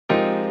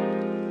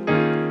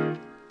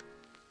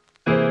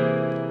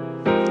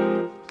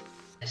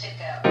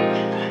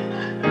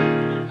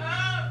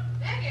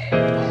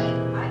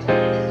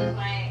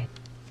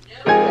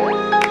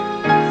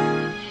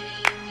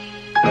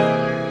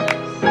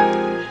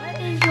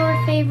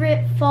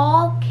favorite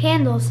fall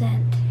candle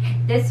scent?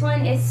 This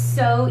one is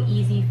so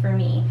easy for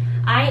me.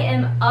 I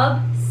am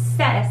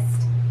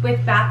obsessed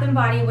with Bath &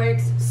 Body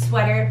Works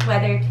Sweater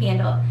Weather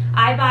Candle.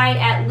 I buy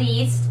at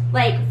least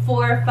like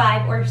 4,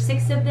 5, or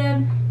 6 of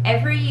them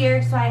every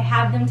year, so I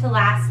have them to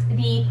last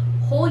the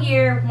whole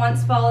year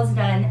once fall is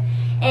done.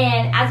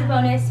 And as a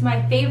bonus,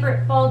 my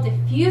favorite fall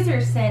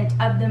diffuser scent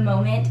of the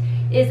moment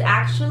is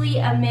actually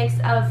a mix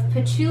of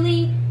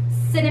patchouli,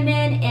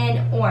 cinnamon,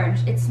 and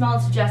orange. It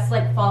smells just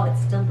like fall.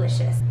 It's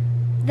delicious.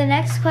 The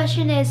next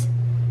question is,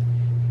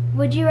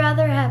 would you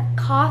rather have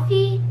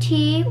coffee,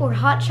 tea, or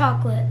hot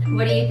chocolate?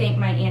 What do you think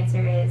my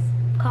answer is?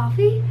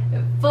 Coffee?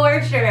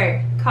 For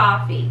sure,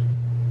 coffee.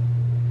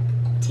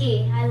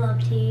 Tea. I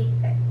love tea.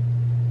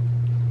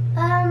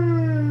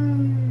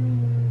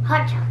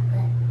 Hot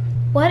chocolate.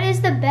 What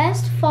is the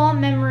best fall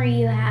memory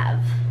you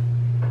have?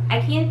 I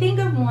can't think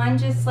of one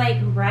just like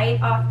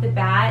right off the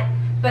bat,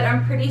 but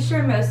I'm pretty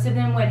sure most of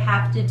them would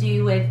have to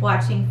do with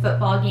watching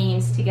football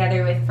games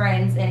together with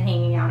friends and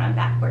hanging out on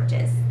back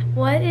porches.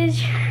 What is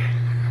your...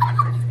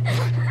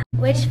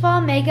 Which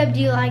fall makeup do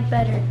you like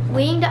better?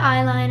 Winged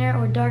eyeliner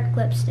or dark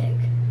lipstick?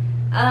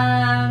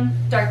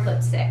 Dark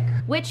lipstick.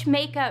 Which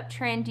makeup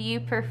trend do you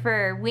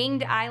prefer?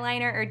 Winged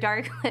eyeliner or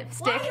dark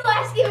lipstick? Why are you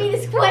asking me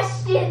these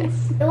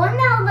questions? The one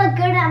that will look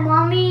good at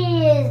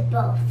mommy is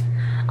both.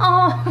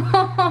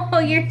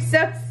 Oh, you're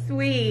so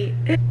sweet.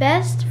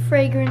 Best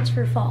fragrance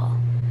for fall?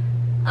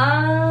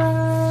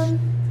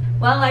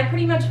 Well, I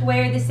pretty much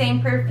wear the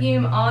same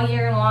perfume all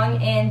year long,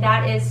 and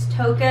that is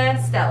Toca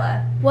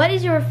Stella. What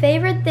is your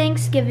favorite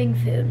Thanksgiving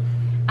food?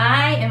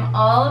 I am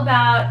all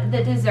about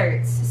the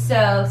desserts,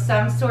 so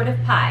some sort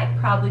of pie,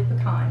 probably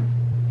pecan.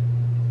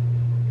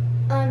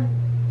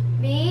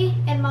 Me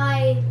and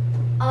my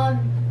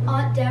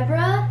Aunt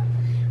Deborah,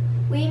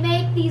 we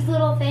make these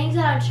little things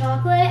out of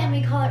chocolate and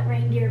we call it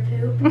reindeer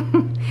poop.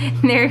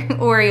 They're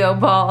Oreo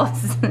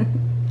balls.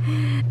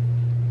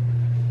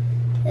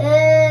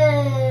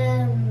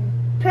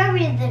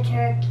 Probably the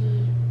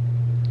turkey.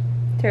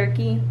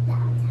 Turkey?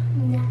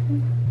 No.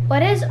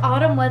 What is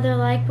autumn weather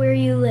like where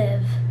you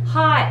live?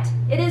 Hot.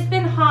 It has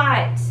been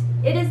hot.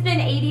 It has been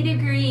 80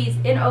 degrees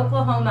in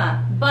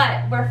Oklahoma,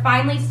 but we're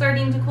finally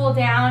starting to cool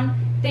down.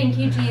 Thank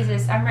you,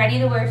 Jesus. I'm ready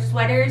to wear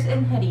sweaters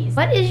and hoodies.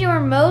 What is your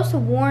most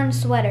worn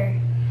sweater?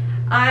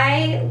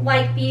 I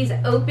like these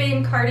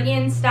open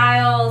cardigan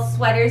style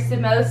sweaters the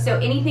most, so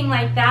anything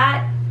like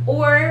that,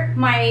 or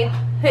my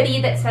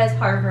hoodie that says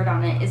Harvard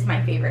on it is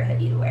my favorite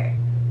hoodie to wear.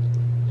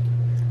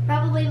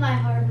 Probably my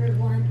Harvard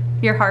one.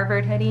 Your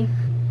Harvard hoodie?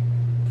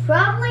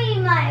 Probably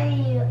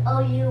my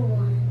OU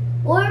one.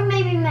 Or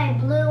maybe my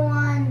blue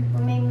one,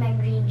 or maybe my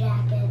green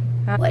jacket.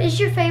 What is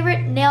your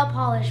favorite nail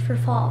polish for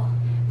fall?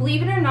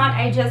 Believe it or not,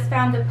 I just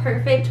found the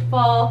perfect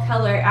fall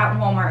color at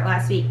Walmart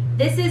last week.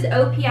 This is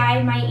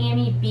OPI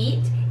Miami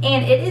Beat,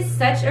 and it is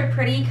such a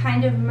pretty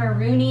kind of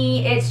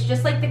maroony. It's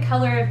just like the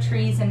color of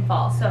trees in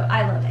fall, so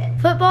I love it.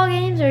 Football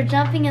games or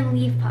jumping in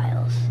leaf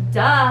piles?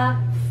 Duh,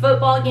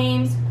 football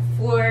games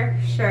for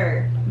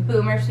sure.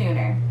 Boomer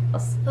sooner.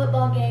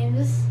 Football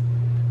games.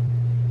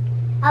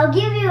 I'll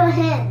give you a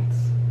hint.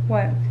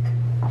 What?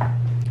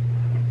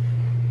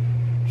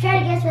 Try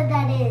to guess what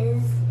that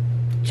is.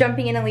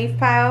 Jumping in a leaf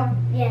pile?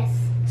 Yes.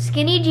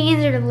 Skinny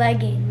jeans or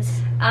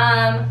leggings?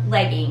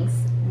 Leggings.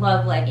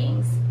 Love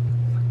leggings.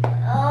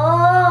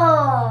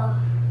 Oh.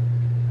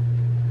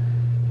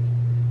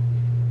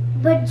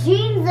 But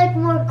jeans look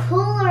more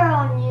cooler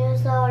on you,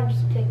 so I'll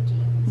just pick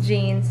jeans.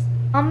 Jeans.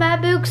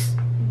 Combat boots?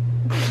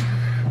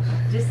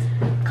 Just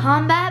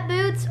Combat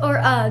boots or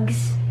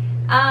Uggs?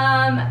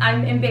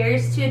 I'm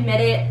embarrassed to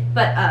admit it,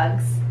 but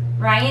Uggs.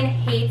 Ryan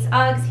hates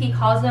Uggs. He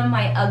calls them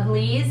my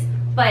uglies,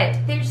 but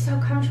they're so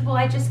comfortable.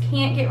 I just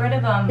can't get rid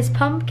of them. Is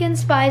pumpkin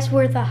spice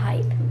worth a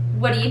hype?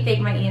 What do you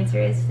think my answer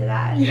is to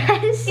that?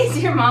 Yes.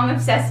 Is your mom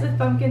obsessed with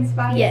pumpkin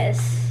spice?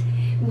 Yes.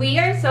 We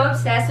are so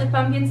obsessed with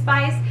pumpkin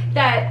spice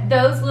that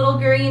those little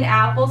green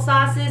apple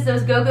sauces,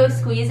 those go-go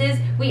squeezes,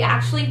 we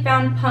actually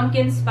found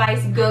pumpkin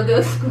spice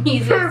go-go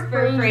squeezes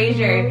for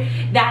Fraser.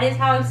 That is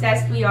how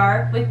obsessed we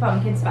are with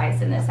pumpkin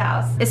spice in this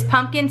house. Is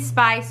pumpkin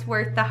spice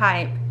worth the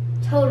hype?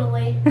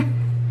 Totally.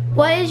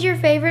 What is your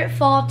favorite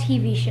fall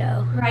TV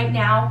show? Right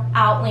now,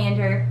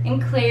 Outlander,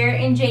 and Claire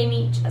and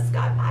Jamie just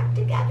got back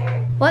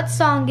together. What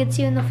song gets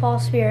you in the fall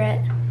spirit?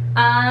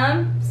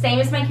 Same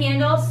as my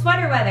candle,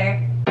 Sweater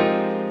Weather.